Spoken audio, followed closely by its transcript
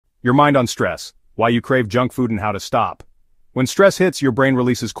Your mind on stress, why you crave junk food and how to stop. When stress hits, your brain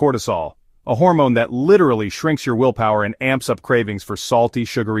releases cortisol, a hormone that literally shrinks your willpower and amps up cravings for salty,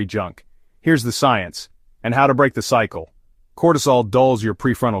 sugary junk. Here's the science, and how to break the cycle. Cortisol dulls your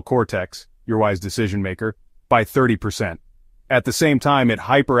prefrontal cortex, your wise decision maker, by 30%. At the same time, it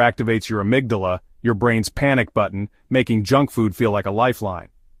hyperactivates your amygdala, your brain's panic button, making junk food feel like a lifeline.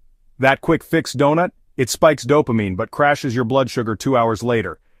 That quick fix donut? It spikes dopamine but crashes your blood sugar 2 hours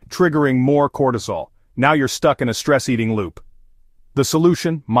later, triggering more cortisol. Now you're stuck in a stress-eating loop. The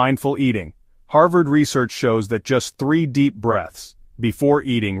solution? Mindful eating. Harvard research shows that just 3 deep breaths before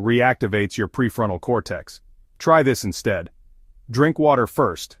eating reactivates your prefrontal cortex. Try this instead. Drink water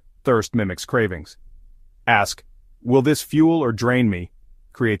first. Thirst mimics cravings. Ask, will this fuel or drain me?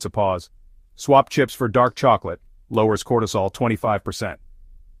 Creates a pause. Swap chips for dark chocolate. Lowers cortisol 25%.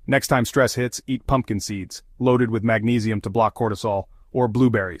 Next time stress hits, eat pumpkin seeds, loaded with magnesium to block cortisol, or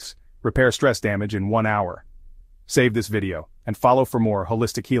blueberries. Repair stress damage in 1 hour. Save this video, and follow for more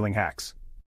holistic healing hacks.